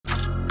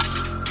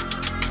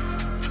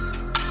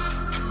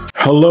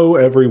Hello,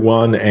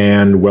 everyone,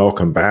 and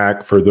welcome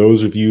back. For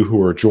those of you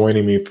who are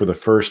joining me for the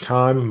first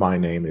time, my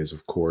name is,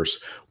 of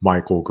course,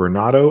 Michael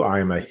Granado. I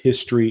am a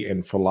history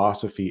and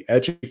philosophy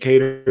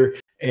educator,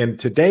 and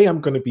today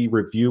I'm going to be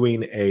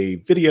reviewing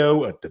a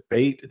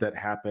debate that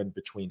happened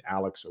between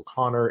Alex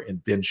O'Connor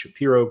and Ben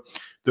Shapiro.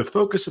 The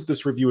focus of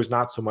this review is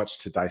not so much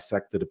to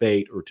dissect the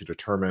debate or to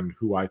determine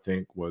who I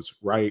think was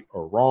right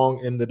or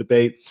wrong in the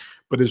debate,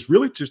 but is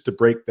really just to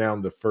break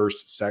down the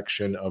first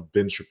section of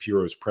Ben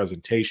Shapiro's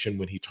presentation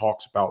when he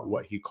talks about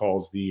what he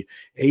calls the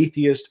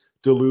atheist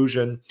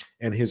delusion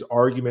and his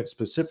argument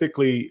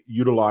specifically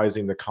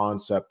utilizing the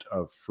concept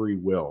of free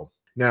will.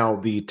 Now,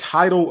 the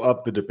title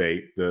of the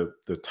debate, the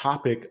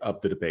topic of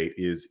the debate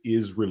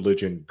is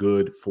religion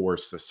good for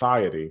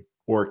society,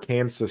 or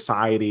can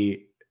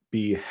society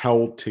be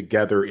held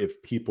together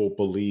if people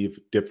believe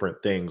different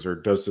things, or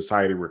does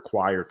society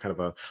require kind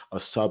of a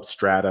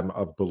substratum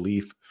of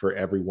belief for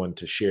everyone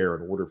to share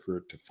in order for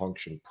it to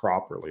function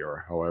properly,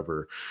 or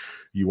however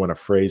you want to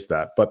phrase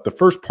that. But the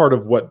first part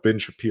of what Ben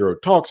Shapiro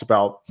talks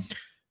about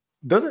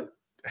doesn't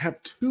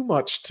have too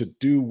much to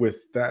do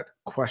with that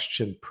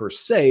question per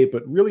se,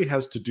 but really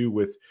has to do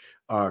with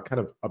kind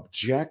of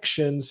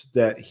objections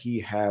that he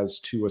has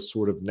to a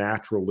sort of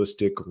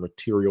naturalistic or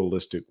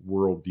materialistic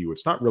worldview.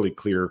 It's not really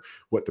clear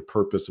what the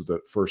purpose of the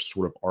first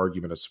sort of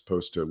argument is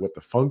supposed to, what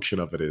the function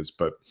of it is,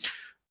 but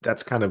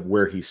that's kind of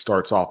where he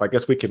starts off. I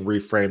guess we can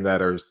reframe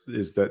that as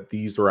is that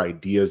these are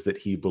ideas that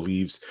he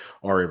believes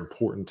are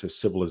important to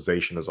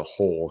civilization as a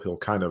whole. He'll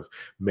kind of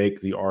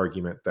make the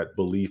argument that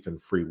belief in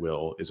free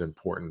will is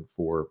important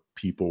for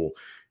people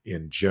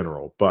in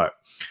general. But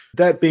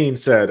that being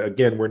said,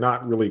 again, we're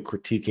not really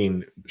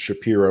critiquing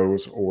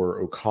Shapiro's or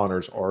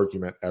O'Connor's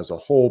argument as a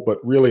whole,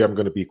 but really I'm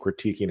going to be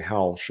critiquing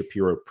how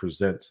Shapiro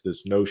presents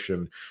this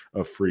notion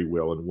of free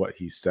will and what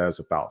he says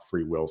about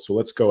free will. So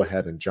let's go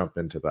ahead and jump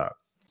into that.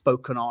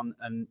 Spoken on,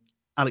 and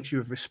Alex, you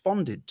have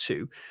responded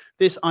to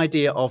this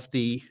idea of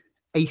the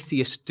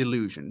atheist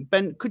delusion.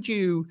 Ben, could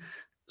you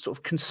sort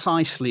of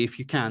concisely, if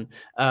you can,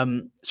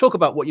 talk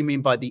about what you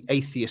mean by the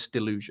atheist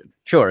delusion?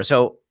 Sure.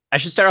 So I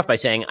should start off by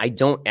saying I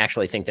don't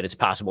actually think that it's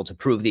possible to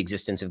prove the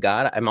existence of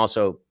God. I'm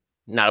also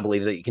not a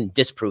believer that you can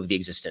disprove the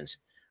existence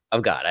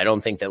of God. I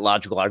don't think that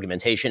logical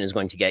argumentation is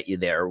going to get you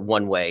there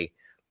one way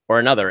or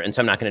another. And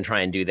so I'm not going to try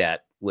and do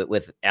that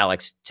with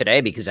Alex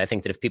today, because I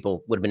think that if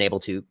people would have been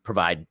able to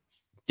provide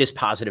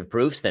dispositive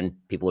proofs, then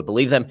people would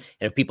believe them.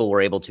 And if people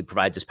were able to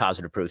provide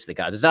dispositive proofs that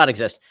God does not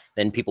exist,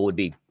 then people would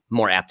be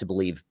more apt to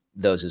believe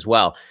those as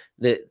well.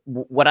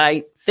 What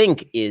I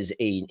think is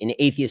an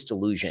atheist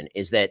delusion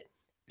is that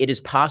it is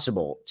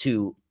possible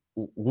to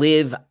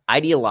live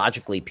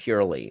ideologically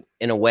purely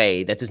in a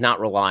way that does not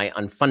rely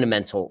on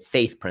fundamental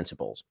faith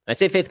principles. When I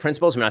say faith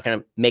principles, I'm not going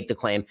to make the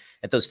claim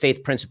that those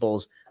faith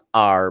principles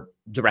are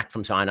direct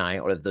from Sinai,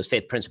 or that those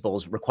faith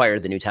principles require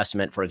the New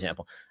Testament, for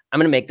example. I'm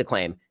going to make the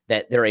claim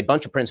that there are a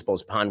bunch of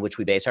principles upon which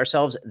we base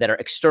ourselves that are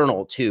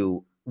external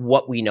to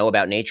what we know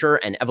about nature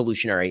and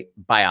evolutionary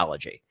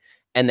biology.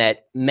 And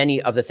that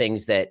many of the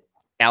things that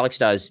Alex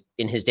does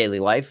in his daily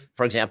life,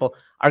 for example,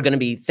 are going to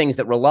be things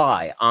that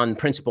rely on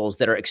principles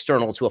that are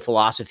external to a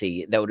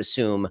philosophy that would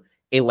assume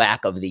a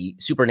lack of the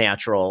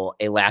supernatural,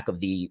 a lack of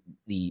the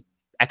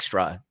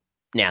extra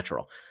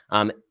natural.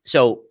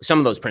 So some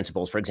of those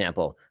principles, for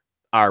example,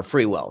 are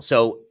free will.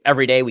 So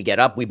every day we get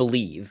up, we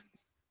believe,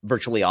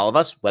 virtually all of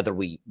us, whether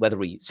we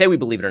say we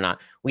believe it or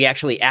not, we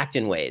actually act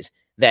in ways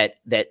that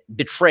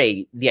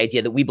betray the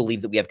idea that we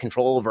believe that we have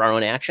control over our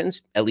own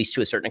actions, at least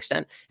to a certain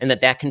extent, and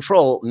that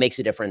control makes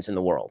a difference in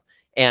the world.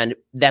 And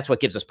that's what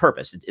gives us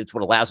purpose. It's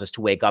what allows us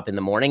to wake up in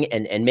the morning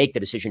and make the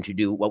decision to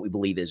do what we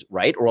believe is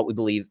right or what we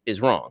believe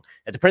is wrong.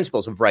 That the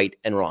principles of right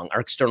and wrong are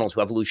external to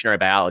evolutionary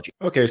biology.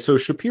 Okay, so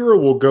Shapiro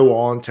will go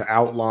on to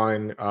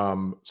outline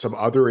some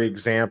other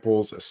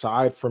examples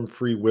aside from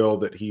free will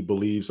that he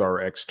believes are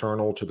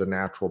external to the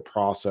natural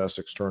process,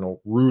 external,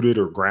 rooted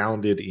or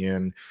grounded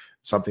in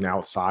something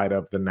outside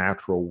of the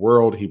natural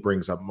world. He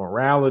brings up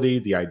morality,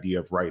 the idea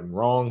of right and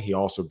wrong. He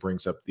also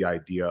brings up the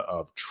idea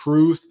of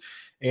truth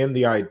and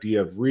the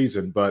idea of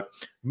reason. But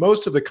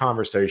most of the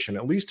conversation,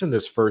 at least in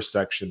this first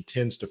section,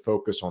 tends to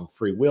focus on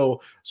free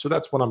will. So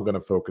that's what I'm going to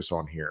focus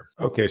on here.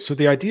 Okay, so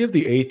the idea of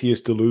the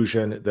atheist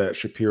delusion that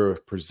Shapiro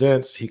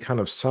presents, he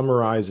kind of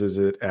summarizes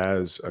it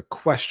as a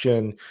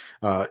question.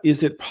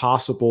 Is it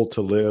possible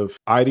to live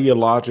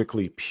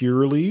ideologically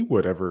purely,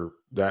 whatever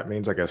that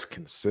means, I guess,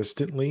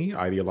 consistently,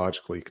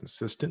 ideologically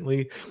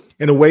consistently,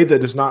 in a way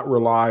that does not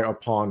rely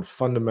upon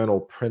fundamental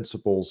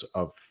principles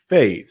of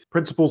faith?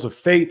 Principles of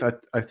faith,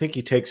 I think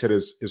he takes it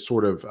as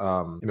sort of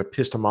in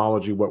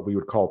epistemology, what we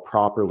would call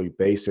properly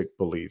basic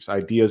beliefs,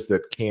 ideas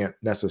that can't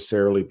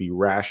necessarily be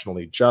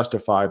rationally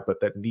justified, but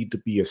that need to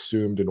be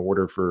assumed in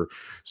order for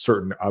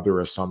certain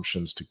other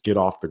assumptions to get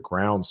off the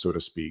ground, so to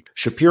speak.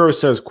 Shapiro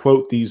says,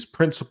 quote, "These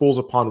principles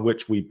upon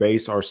which we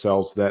base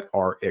ourselves that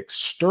are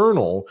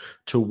external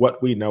to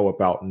what we know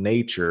about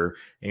nature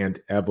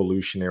and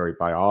evolutionary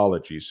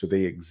biology." So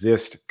they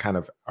exist kind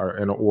of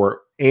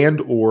or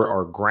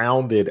are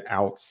grounded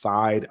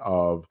outside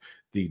of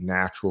the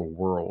natural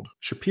world.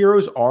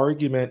 Shapiro's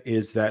argument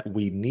is that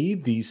we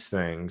need these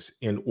things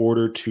in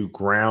order to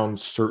ground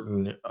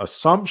certain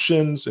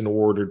assumptions, in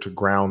order to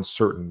ground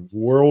certain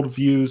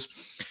worldviews.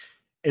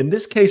 In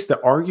this case,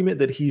 the argument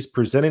that he's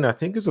presenting, I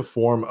think, is a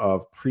form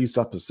of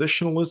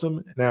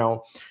presuppositionalism.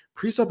 Now,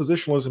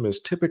 presuppositionalism is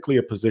typically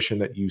a position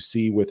that you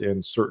see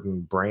within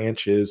certain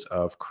branches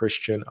of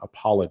Christian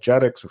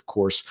apologetics. Of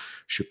course,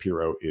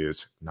 Shapiro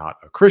is not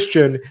a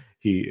Christian.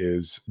 He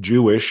is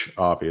Jewish,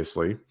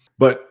 obviously.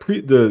 But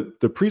the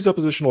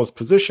presuppositionalist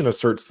position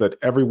asserts that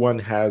everyone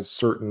has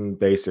certain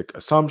basic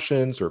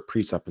assumptions or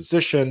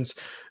presuppositions.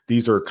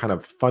 These are kind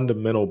of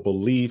fundamental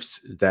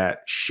beliefs that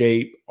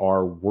shape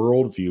our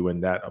worldview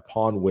and that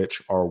upon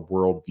which our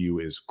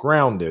worldview is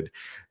grounded.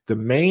 The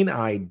main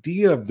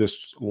idea of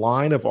this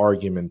line of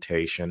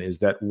argumentation is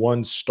that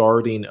one's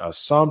starting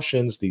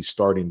assumptions, these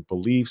starting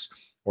beliefs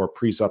or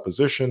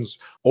presuppositions,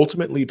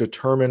 ultimately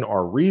determine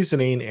our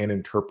reasoning and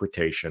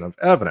interpretation of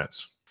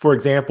evidence. For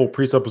example,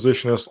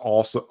 presuppositionists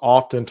also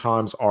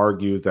oftentimes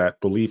argue that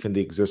belief in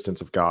the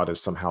existence of God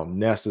is somehow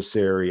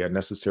necessary, a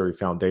necessary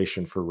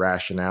foundation for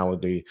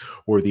rationality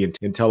or the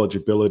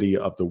intelligibility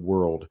of the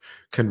world.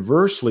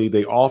 Conversely,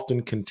 they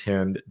often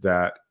contend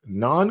that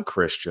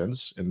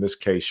non-Christians, in this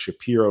case,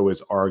 Shapiro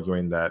is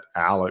arguing that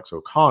Alex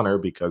O'Connor,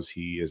 because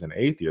he is an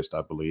atheist,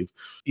 I believe,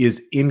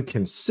 is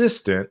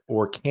inconsistent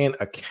or can't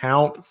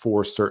account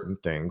for certain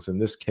things, in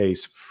this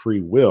case,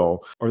 free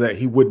will, or that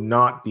he would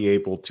not be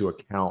able to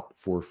account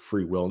for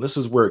free will. And this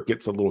is where it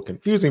gets a little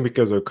confusing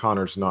because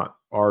O'Connor's not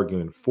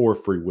arguing for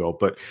free will,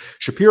 but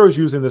Shapiro is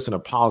using this in a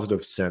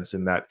positive sense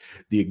in that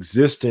the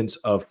existence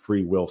of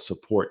free will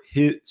supports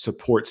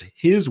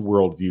his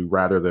worldview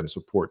rather than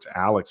supports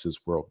Alex's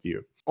worldview.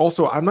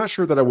 Also, I'm not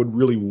sure that I would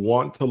really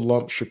want to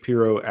lump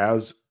Shapiro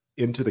as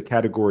into the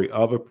category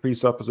of a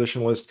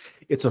presuppositionalist.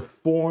 It's a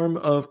form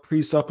of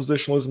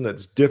presuppositionalism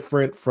that's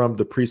different from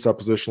the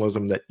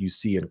presuppositionalism that you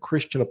see in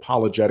Christian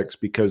apologetics,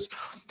 because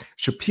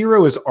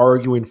Shapiro is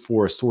arguing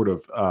for a sort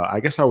of, I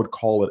guess I would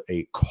call it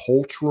a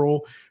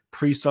cultural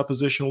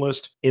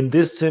presuppositionalist. In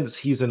this sense,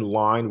 he's in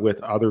line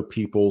with other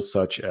people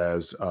such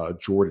as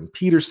Jordan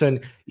Peterson,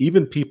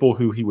 even people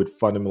who he would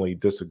fundamentally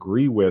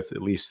disagree with,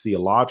 at least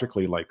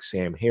theologically, like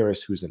Sam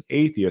Harris, who's an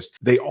atheist.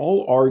 They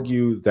all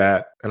argue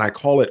that, and I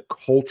call it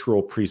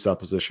cultural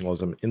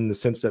presuppositionalism, in the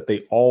sense that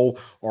they all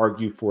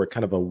argue for a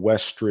kind of a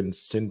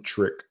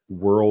Western-centric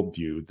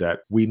worldview, that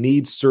we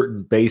need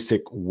certain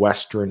basic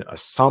Western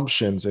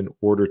assumptions in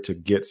order to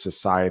get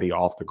society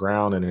off the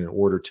ground and in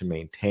order to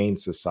maintain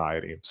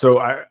society. So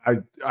I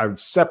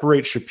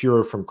separate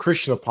Shapiro from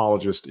Christian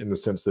apologists in the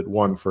sense that,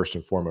 one, first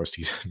and foremost,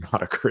 he's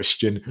not a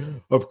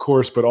Christian, of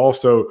course, but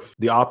also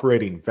the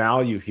operating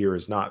value here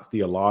is not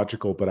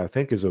theological, but I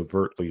think is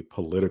overtly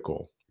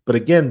political. But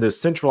again, the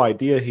central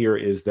idea here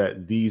is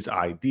that these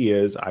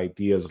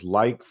ideas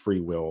like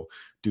free will,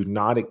 do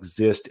not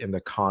exist in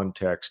the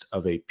context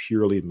of a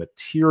purely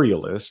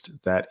materialist,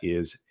 that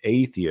is,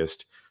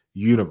 atheist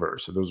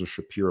universe. So those are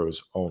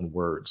Shapiro's own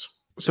words.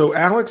 So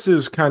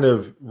Alex's kind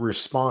of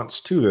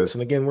response to this,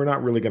 and again, we're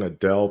not really going to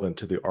delve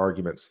into the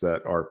arguments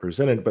that are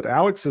presented, but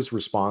Alex's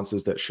response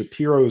is that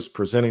Shapiro is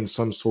presenting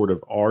some sort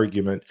of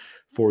argument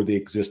for the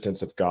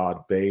existence of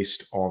God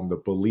based on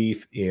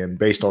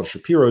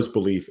Shapiro's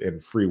belief in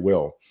free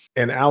will.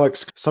 And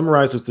Alex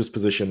summarizes this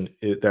position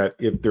that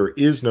if there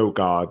is no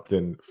God,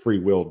 then free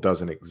will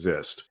doesn't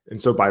exist.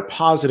 And so by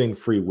positing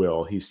free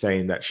will, he's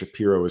saying that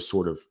Shapiro is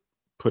sort of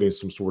putting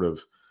some sort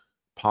of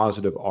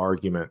positive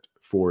argument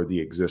for the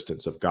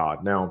existence of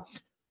God. Now,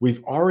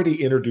 we've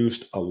already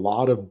introduced a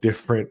lot of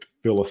different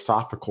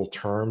philosophical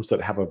terms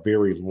that have a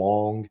very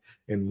long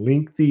and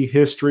lengthy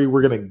history.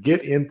 We're going to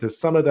get into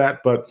some of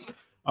that, but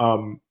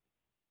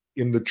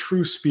in the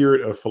true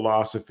spirit of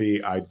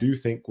philosophy, I do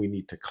think we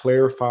need to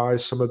clarify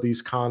some of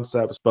these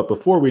concepts. But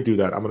before we do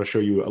that, I'm going to show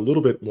you a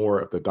little bit more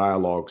of the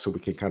dialogue so we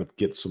can kind of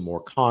get some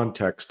more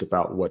context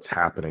about what's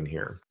happening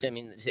here. I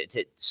mean,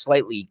 to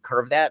slightly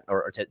curve that,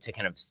 or to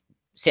kind of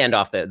sand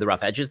off the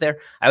rough edges there,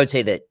 I would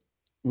say that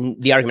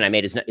the argument I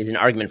made is an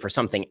argument for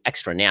something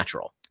extra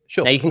natural.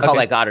 Sure. Now, you can call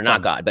that God or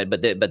not God, but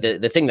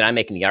the thing that I'm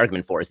making the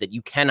argument for is that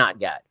you cannot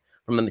get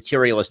from a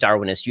materialist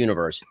Darwinist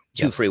universe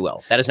to free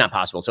will. That is not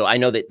possible. So I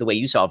know that the way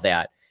you solve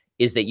that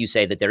is that you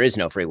say that there is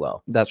no free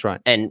will. That's right.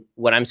 And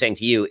what I'm saying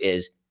to you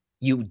is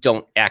you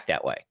don't act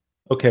that way.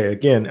 Okay,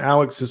 again,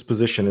 Alex's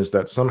position is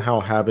that somehow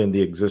having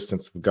the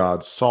existence of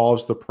God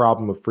solves the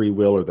problem of free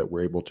will, or that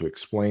we're able to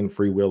explain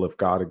free will if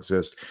God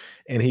exists.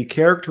 And he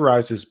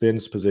characterizes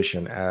Ben's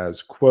position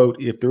as, quote,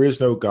 if there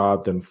is no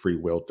God, then free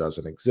will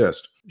doesn't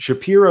exist.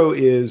 Shapiro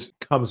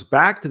comes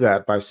back to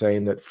that by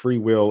saying that free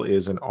will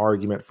is an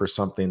argument for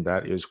something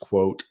that is,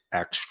 quote,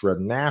 extra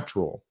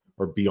natural,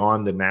 or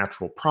beyond the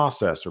natural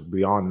process, or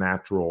beyond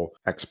natural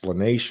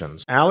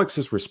explanations.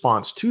 Alex's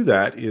response to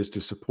that is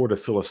to support a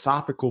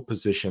philosophical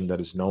position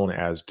that is known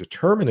as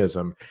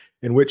determinism,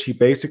 in which he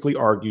basically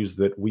argues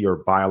that we are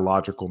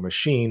biological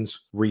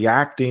machines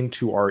reacting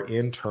to our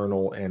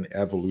internal and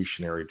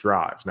evolutionary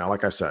drives. Now,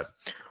 like I said,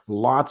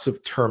 lots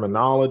of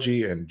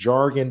terminology and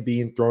jargon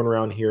being thrown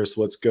around here.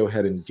 So let's go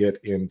ahead and get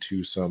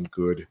into some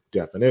good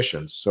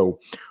definitions. So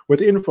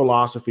within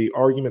philosophy,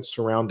 arguments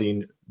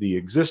surrounding the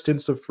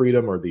existence of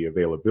freedom or the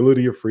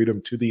availability of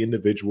freedom to the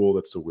individual,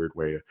 that's a weird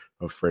way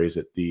of phrase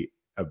it, the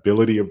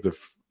ability of the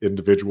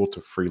individual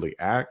to freely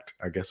act,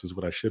 I guess is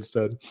what I should have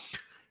said,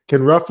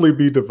 can roughly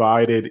be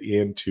divided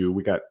into,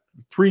 we got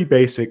three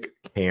basic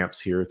camps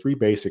here, three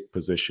basic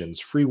positions: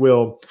 free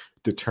will,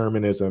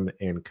 determinism,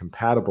 and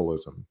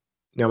compatibilism.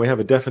 Now we have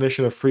a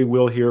definition of free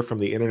will here from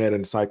the Internet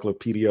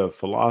Encyclopedia of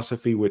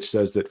Philosophy, which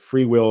says that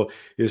free will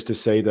is to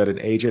say that an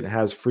agent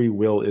has free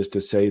will, is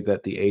to say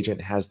that the agent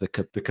has the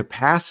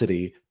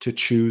capacity to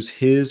choose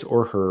his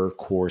or her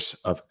course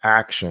of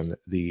action,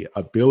 the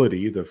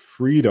ability, the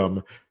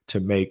freedom to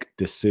make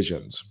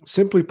decisions.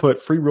 Simply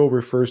put, free will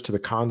refers to the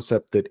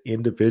concept that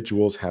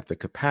individuals have the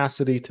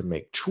capacity to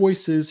make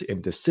choices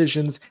and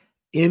decisions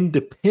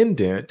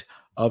independent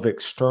of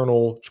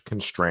external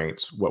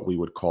constraints, what we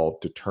would call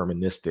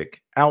deterministic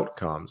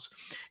outcomes.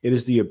 It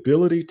is the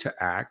ability to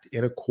act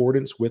in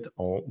accordance with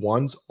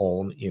one's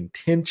own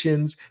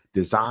intentions,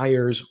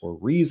 desires, or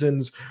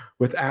reasons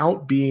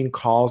without being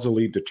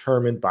causally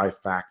determined by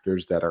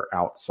factors that are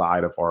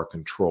outside of our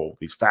control.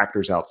 These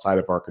factors outside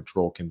of our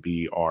control can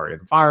be our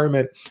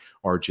environment,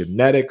 our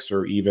genetics,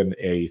 or even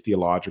a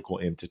theological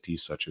entity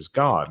such as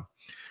God.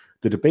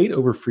 The debate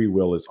over free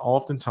will is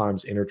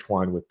oftentimes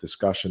intertwined with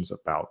discussions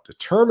about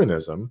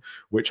determinism,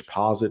 which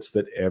posits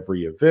that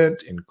every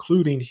event,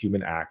 including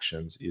human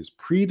actions, is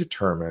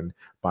predetermined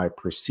by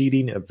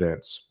preceding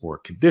events or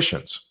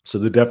conditions. So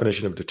the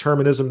definition of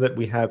determinism that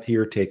we have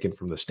here, taken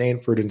from the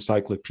Stanford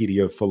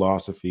Encyclopedia of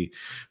Philosophy: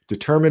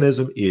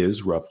 determinism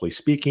is, roughly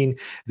speaking,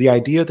 the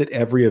idea that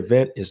every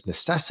event is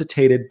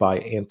necessitated by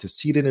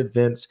antecedent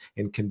events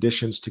and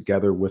conditions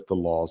together with the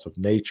laws of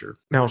nature.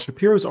 Now,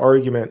 Shapiro's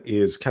argument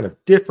is kind of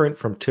different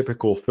from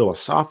typical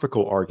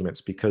philosophical arguments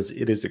because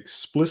it is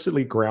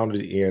explicitly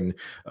grounded in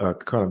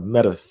kind of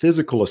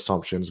metaphysical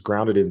assumptions,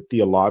 grounded in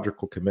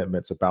theological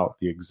commitments about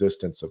the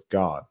existence of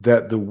God.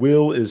 That the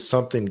will is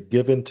something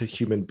given to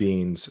human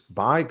beings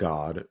by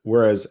God,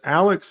 whereas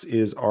Alex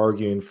is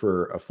arguing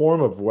for a form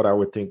of what I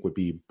would think would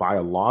be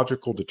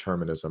biological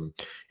determinism,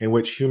 in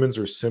which humans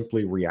are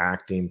simply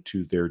reacting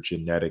to their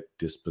genetic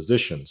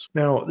dispositions.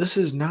 Now, this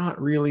is not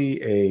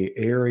really an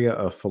area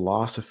of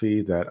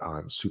philosophy that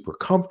I'm super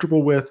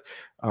comfortable with.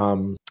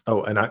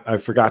 And I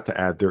forgot to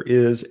add, there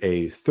is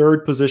a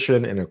third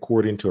position, and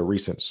according to a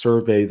recent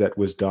survey that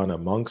was done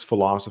amongst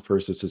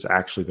philosophers, this is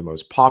actually the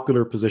most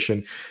popular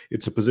position.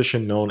 It's a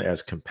position known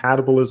as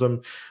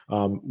compatibilism,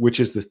 which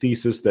is the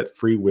thesis that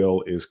free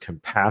will is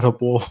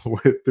compatible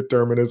with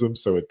determinism.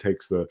 So it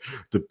takes the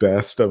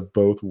best of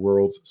both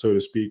worlds, so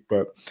to speak.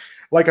 But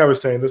like I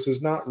was saying, this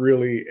is not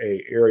really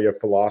an area of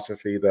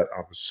philosophy that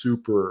I'm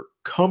super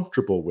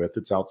comfortable with.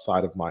 It's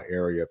outside of my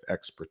area of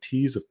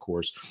expertise, of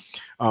course.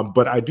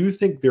 But I do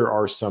think there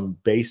are some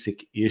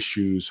basic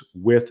issues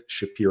with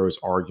Shapiro's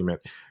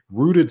argument,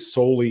 rooted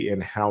solely in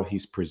how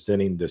he's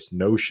presenting this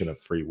notion of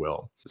free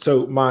will.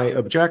 So my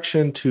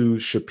objection to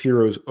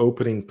Shapiro's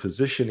opening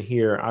position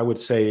here, I would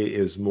say,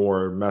 is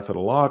more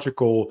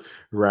methodological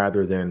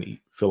rather than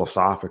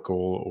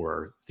philosophical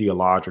or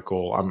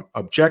theological. I'm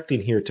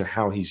objecting here to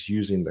how he's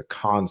using the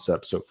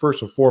concept. So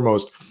first and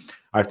foremost,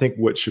 I think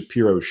what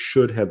Shapiro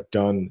should have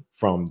done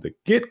from the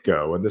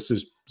get-go, and this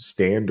is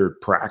standard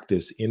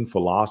practice in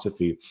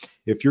philosophy,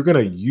 if you're going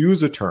to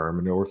use a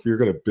term, or if you're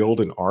going to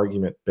build an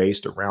argument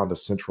based around a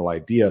central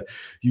idea,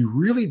 you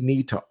really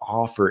need to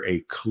offer a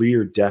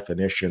clear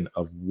definition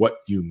of what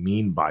you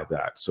mean by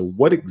that. So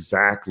what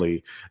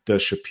exactly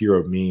does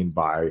Shapiro mean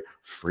by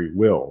free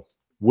will?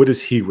 What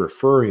is he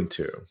referring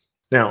to?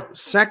 Now,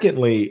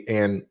 secondly,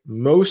 and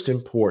most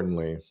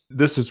importantly,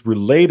 this is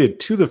related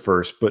to the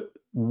first, but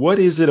what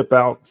is it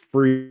about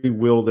free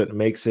will that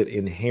makes it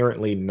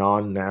inherently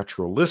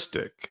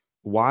non-naturalistic?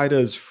 Why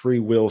does free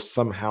will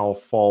somehow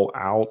fall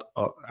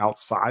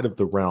outside of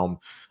the realm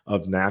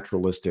of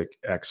naturalistic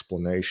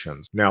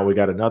explanations? Now, we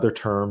got another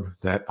term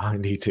that I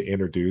need to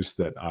introduce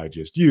that I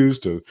just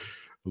used to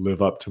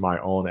live up to my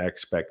own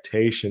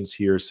expectations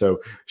here.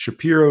 So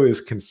Shapiro is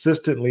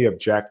consistently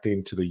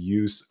objecting to the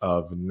use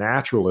of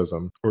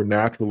naturalism, or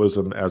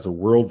naturalism as a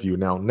worldview.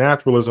 Now,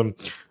 naturalism,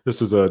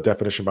 this is a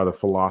definition by the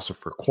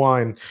philosopher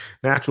Quine.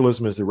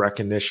 Naturalism is the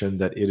recognition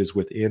that it is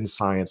within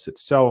science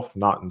itself,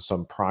 not in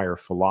some prior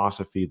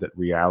philosophy, that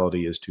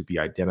reality is to be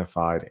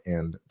identified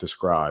and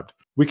described.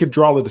 We could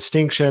draw a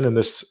distinction, and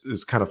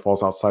this kind of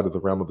falls outside of the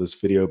realm of this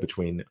video,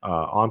 between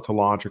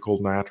ontological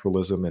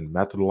naturalism and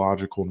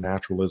methodological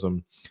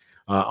naturalism.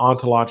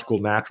 Ontological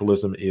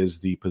naturalism is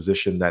the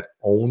position that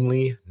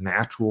only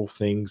natural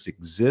things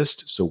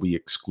exist, so we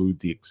exclude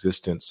the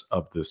existence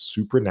of the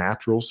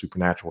supernatural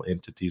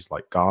entities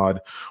like God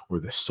or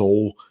the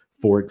soul,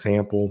 for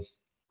example.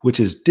 which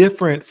is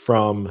different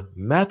from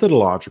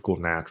methodological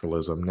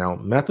naturalism. Now,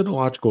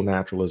 methodological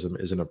naturalism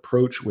is an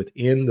approach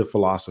within the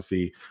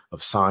philosophy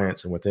of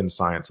science and within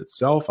science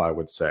itself, I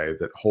would say,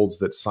 that holds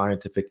that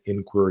scientific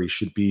inquiry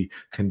should be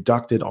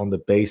conducted on the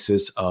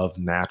basis of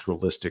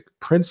naturalistic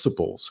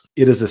principles.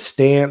 It is a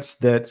stance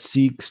that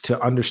seeks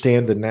to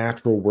understand the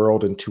natural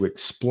world and to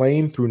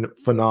explain through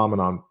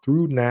phenomenon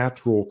through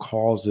natural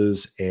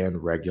causes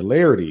and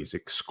regularities,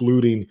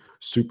 excluding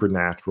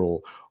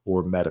supernatural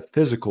or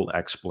metaphysical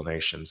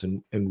explanations.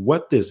 And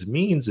what this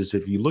means is,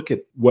 if you look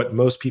at what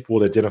most people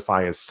would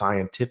identify as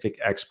scientific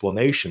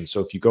explanations, so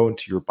if you go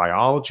into your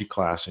biology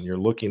class and you're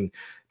looking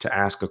to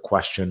ask a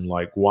question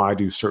like, why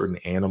do certain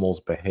animals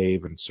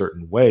behave in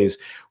certain ways?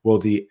 Well,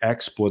 the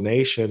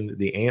explanation,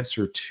 the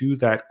answer to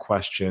that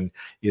question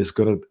is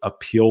going to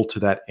appeal to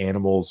that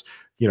animal's,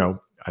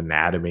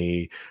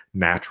 anatomy,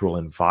 natural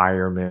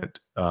environment,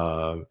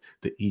 the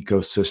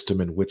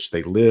ecosystem in which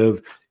they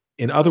live.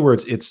 In other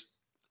words,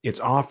 it's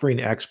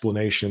offering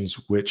explanations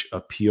which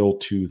appeal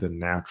to the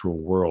natural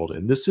world.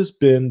 And this has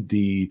been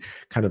the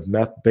kind of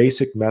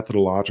basic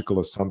methodological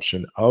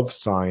assumption of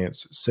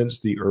science since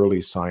the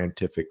early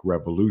scientific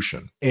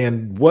revolution.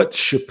 And what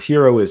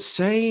Shapiro is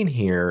saying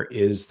here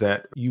is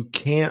that you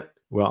can't,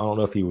 well, I don't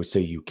know if he would say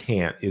you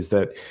can't, is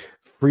that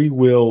free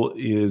will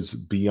is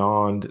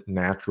beyond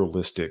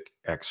naturalistic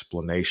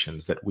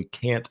explanations, that we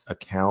can't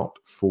account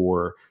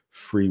for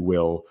free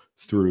will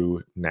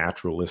through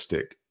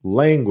naturalistic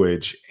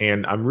language.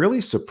 And I'm really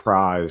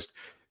surprised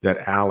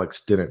that Alex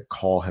didn't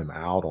call him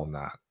out on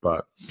that.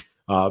 But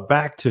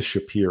back to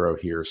Shapiro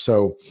here.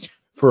 So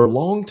for a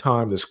long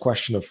time, this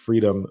question of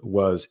freedom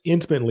was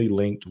intimately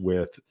linked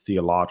with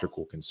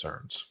theological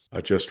concerns. I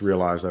just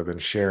realized I've been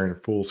sharing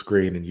full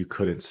screen and you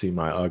couldn't see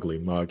my ugly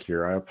mug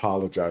here. I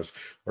apologize,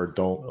 or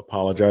don't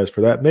apologize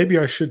for that. Maybe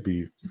I should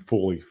be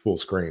full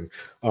screen.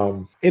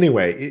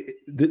 Anyway,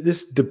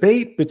 this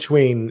debate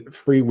between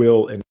free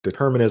will and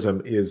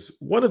determinism is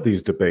one of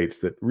these debates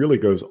that really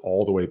goes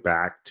all the way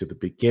back to the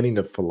beginning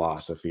of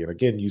philosophy. And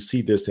again, you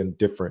see this in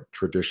different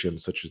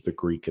traditions, such as the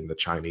Greek and the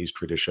Chinese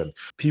tradition.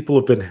 People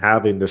have been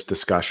having this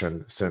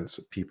discussion since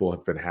people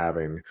have been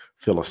having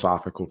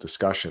philosophical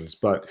discussions.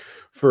 But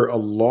for a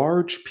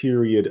large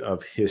period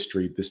of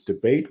history, this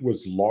debate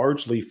was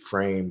largely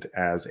framed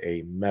as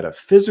a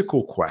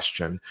metaphysical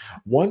question,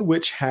 one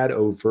which had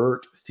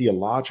overt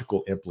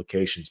theological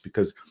implications,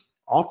 because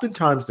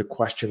oftentimes the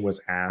question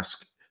was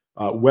asked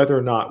whether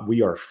or not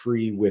we are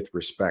free with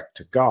respect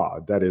to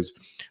God. That is,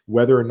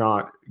 whether or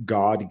not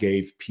God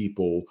gave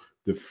people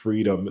the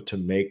freedom to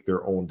make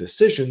their own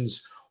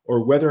decisions,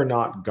 or whether or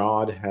not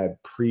God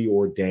had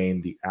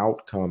preordained the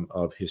outcome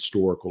of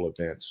historical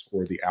events,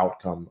 or the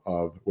outcome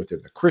of,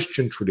 within the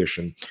Christian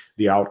tradition,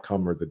 the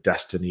outcome or the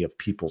destiny of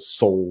people's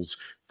souls,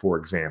 for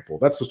example.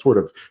 That's the sort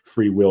of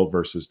free will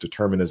versus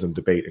determinism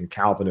debate and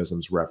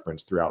Calvinism's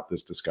reference throughout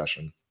this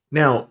discussion.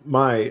 Now,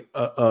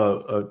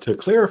 to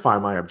clarify,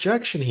 my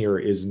objection here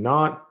is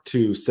not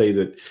to say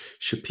that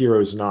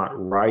Shapiro's not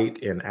right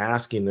in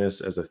asking this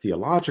as a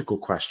theological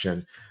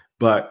question,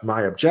 but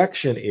my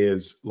objection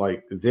is,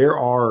 like, there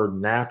are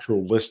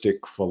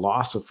naturalistic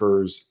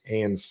philosophers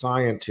and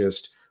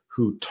scientists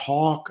who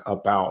talk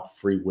about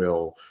free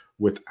will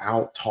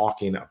without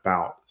talking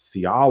about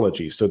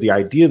theology. So the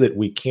idea that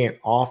we can't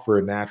offer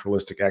a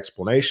naturalistic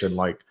explanation,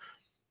 like,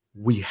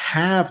 we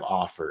have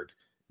offered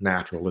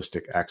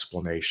naturalistic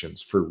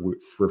explanations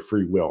for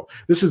free will.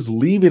 This is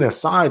leaving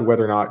aside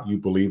whether or not you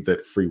believe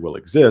that free will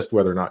exists,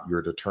 whether or not you're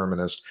a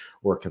determinist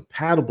or a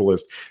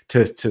compatibilist.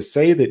 To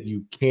say that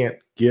you can't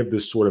give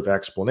this sort of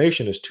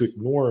explanation is to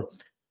ignore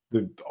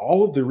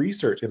all of the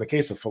research. In the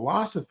case of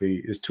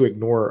philosophy, is to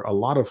ignore a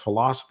lot of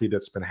philosophy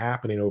that's been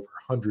happening over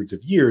hundreds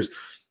of years.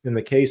 In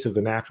the case of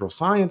the natural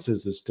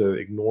sciences, is to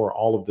ignore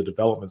all of the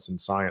developments in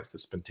science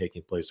that's been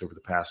taking place over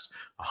the past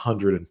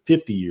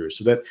 150 years.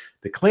 So that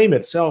the claim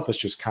itself is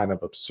just kind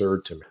of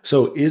absurd to me.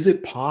 So is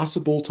it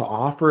possible to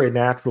offer a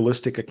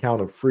naturalistic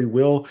account of free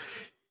will?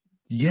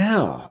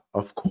 Yeah,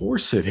 of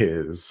course it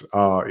is.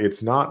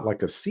 It's not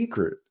like a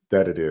secret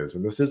that it is.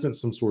 And this isn't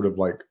some sort of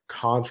like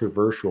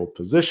controversial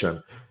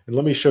position. And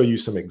let me show you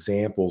some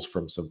examples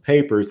from some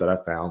papers that I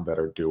found that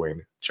are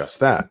doing just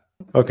that.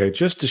 Okay,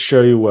 just to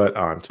show you what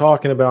I'm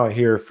talking about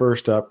here,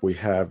 first up, we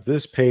have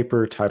this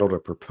paper titled "A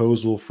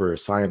Proposal for a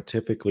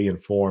Scientifically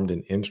Informed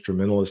and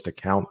Instrumentalist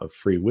Account of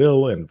Free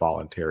Will and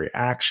Voluntary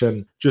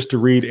Action." Just to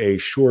read a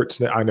short,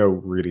 I know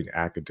reading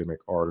academic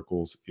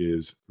articles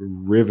is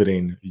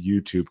riveting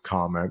YouTube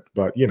comment,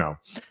 but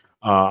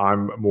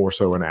I'm more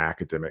so an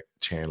academic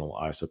channel,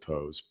 I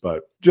suppose.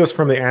 But just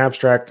from the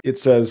abstract, it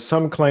says,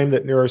 some claim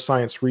that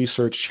neuroscience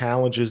research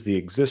challenges the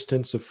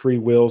existence of free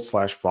will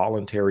 /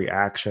 voluntary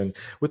action.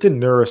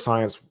 Within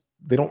neuroscience,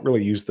 they don't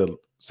really use the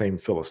same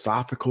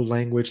philosophical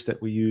language that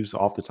we use.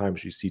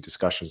 Oftentimes you see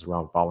discussions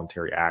around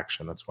voluntary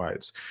action. That's why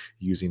it's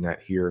using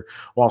that here.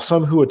 While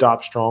some who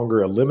adopt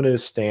stronger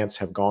eliminative stance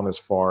have gone as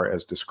far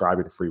as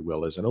describing free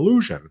will as an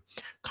illusion.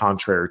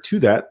 Contrary to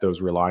that, those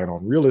relying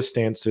on realist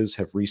stances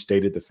have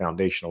restated the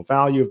foundational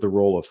value of the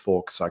role of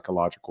folk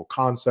psychological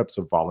concepts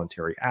of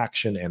voluntary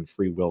action and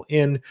free will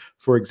in,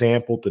 for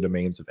example, the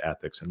domains of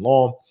ethics and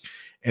law.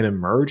 An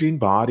emerging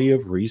body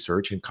of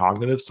research in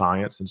cognitive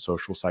science and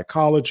social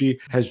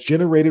psychology has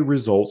generated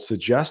results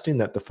suggesting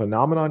that the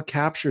phenomenon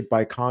captured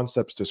by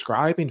concepts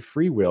describing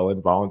free will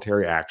and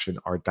voluntary action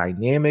are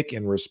dynamic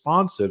and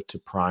responsive to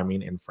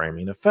priming and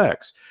framing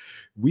effects.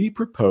 We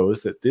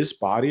propose that this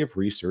body of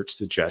research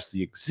suggests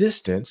the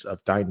existence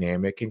of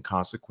dynamic and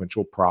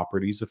consequential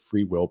properties of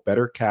free will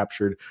better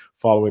captured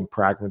following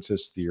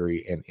pragmatist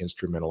theory and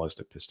instrumentalist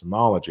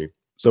epistemology.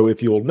 So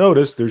if you'll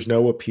notice, there's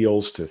no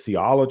appeals to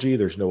theology.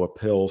 There's no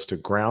appeals to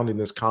grounding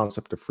this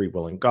concept of free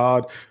will in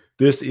God.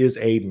 This is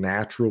a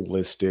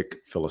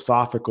naturalistic,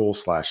 philosophical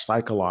 /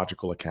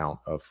 psychological account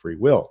of free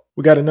will.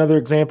 We got another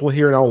example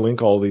here, and I'll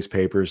link all these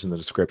papers in the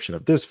description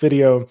of this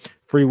video.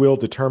 Free will,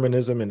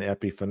 determinism, and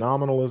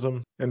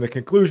epiphenomenalism. And the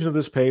conclusion of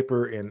this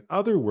paper, in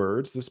other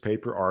words, this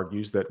paper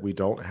argues that we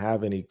don't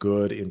have any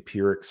good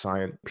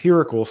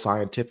empirical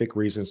scientific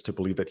reasons to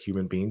believe that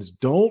human beings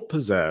don't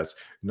possess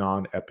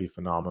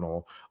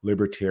non-epiphenomenal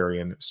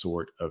libertarian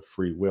sort of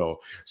free will.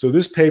 So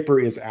this paper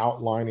is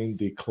outlining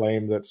the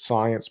claim that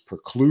science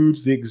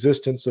precludes the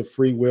existence of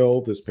free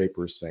will. This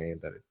paper is saying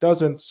that it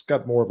doesn't. It's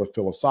got more of a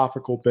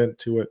philosophical bent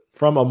to it.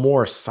 From a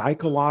more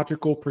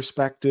psychological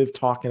perspective,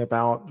 talking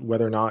about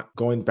whether or not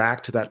going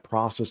back to that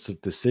process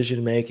of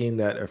decision making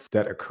that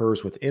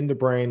occurs within the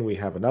brain, we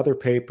have another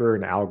paper,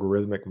 an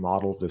algorithmic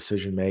model of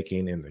decision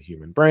making in the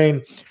human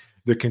brain.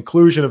 The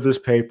conclusion of this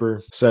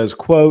paper says,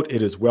 quote,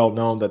 "It is well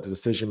known that the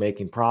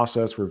decision-making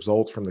process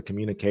results from the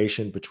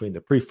communication between the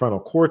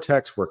prefrontal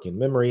cortex, working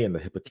memory, and the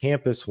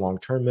hippocampus,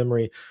 long-term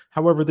memory.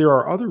 However, there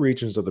are other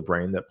regions of the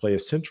brain that play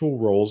essential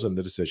roles in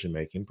the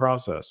decision-making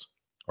process,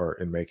 or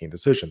in making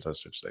decisions, I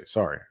should say.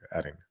 Sorry,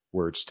 adding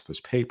words to this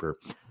paper.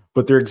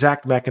 But their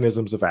exact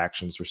mechanisms of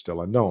actions are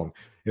still unknown.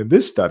 In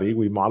this study,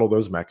 we model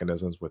those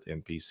mechanisms with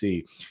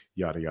NPC,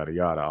 yada, yada,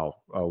 yada."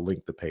 I'll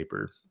link the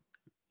paper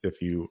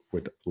if you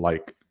would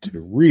like to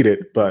read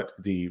it. But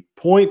the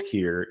point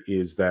here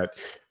is that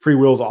free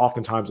will is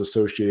oftentimes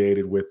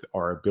associated with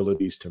our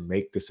abilities to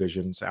make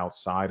decisions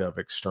outside of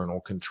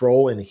external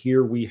control. And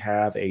here we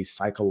have a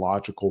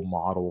psychological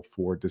model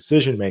for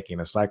decision making,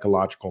 a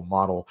psychological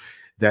model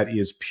that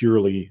is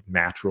purely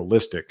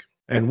naturalistic.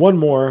 And one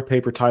more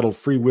paper titled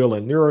 "Free Will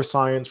and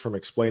Neuroscience: From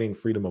Explaining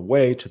Freedom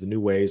Away to the New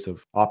Ways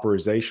of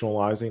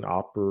Operationalizing.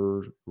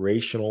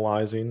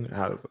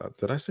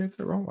 Did I say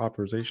that wrong?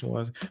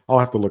 Operationalizing? I'll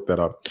have to look that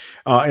up.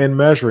 And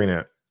measuring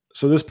it.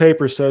 So this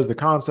paper says the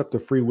concept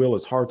of free will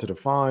is hard to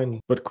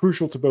define, but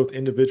crucial to both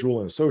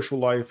individual and social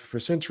life. For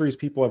centuries,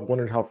 people have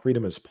wondered how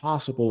freedom is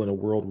possible in a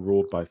world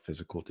ruled by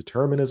physical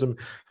determinism.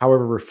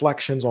 However,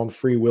 reflections on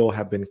free will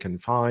have been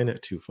confined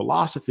to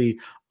philosophy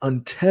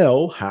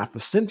until half a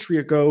century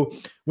ago,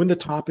 when the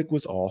topic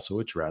was also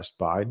addressed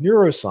by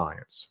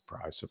neuroscience.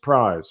 Surprise,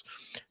 surprise.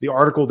 The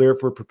article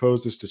therefore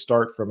proposes to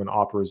start from an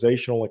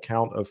operational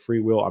account of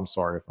free will. I'm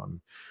sorry if I'm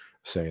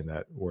saying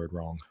that word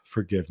wrong.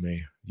 Forgive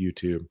me,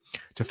 YouTube.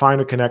 To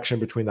find a connection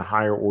between the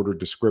higher order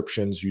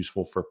descriptions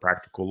useful for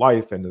practical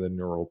life and the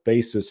neural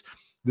basis,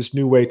 this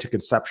new way to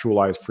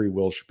conceptualize free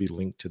will should be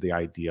linked to the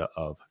idea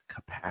of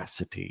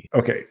capacity.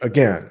 Okay,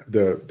 again,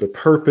 the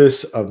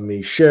purpose of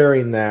me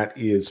sharing that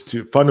is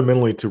to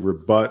fundamentally to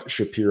rebut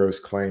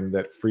Shapiro's claim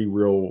that free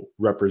will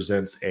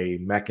represents a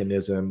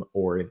mechanism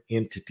or an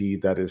entity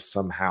that is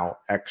somehow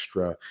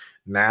extra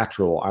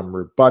natural. I'm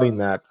rebutting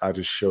that. I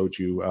just showed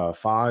you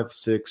 5,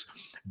 6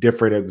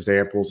 different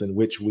examples in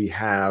which we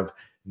have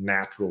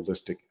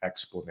naturalistic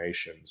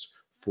explanations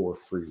for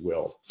free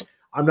will.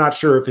 I'm not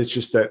sure if it's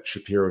just that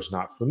Shapiro's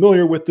not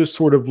familiar with this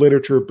sort of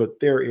literature,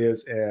 but there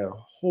is a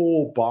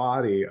whole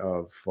body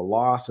of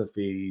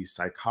philosophy,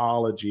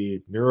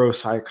 psychology,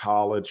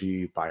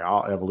 neuropsychology,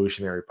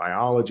 evolutionary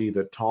biology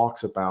that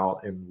talks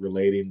about and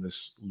relating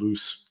this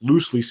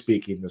loosely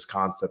speaking, this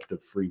concept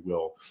of free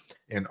will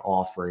and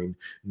offering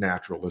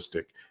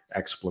naturalistic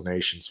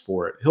explanations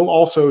for it.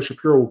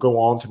 Shapiro will go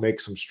on to make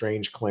some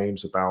strange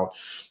claims about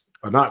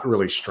not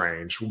really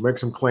strange. We'll make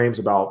some claims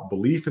about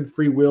belief in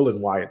free will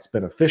and why it's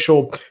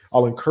beneficial.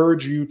 I'll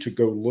encourage you to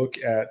go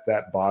look at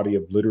that body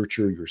of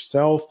literature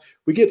yourself.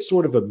 We get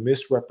sort of a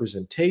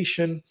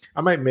misrepresentation.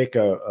 I might make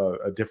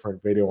a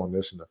different video on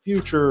this in the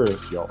future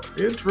if y'all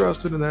are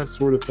interested in that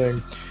sort of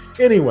thing.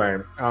 Anyway,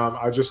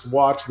 I just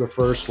watched the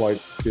first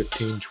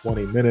 15,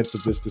 20 minutes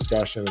of this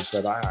discussion and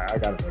said, I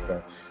got to make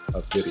a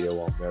video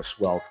on this.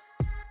 Well,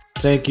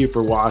 thank you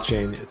for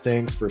watching.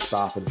 Thanks for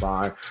stopping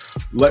by.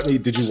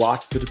 Did you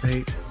watch the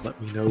debate? Let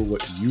me know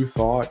what you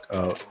thought,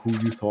 who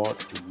you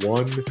thought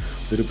won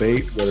the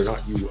debate, whether or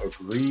not you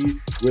agree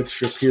with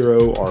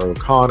Shapiro or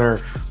O'Connor.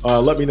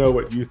 Let me know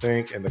what you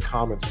think in the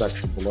comment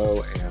section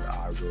below, and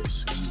I will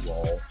see you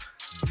all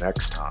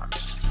next time.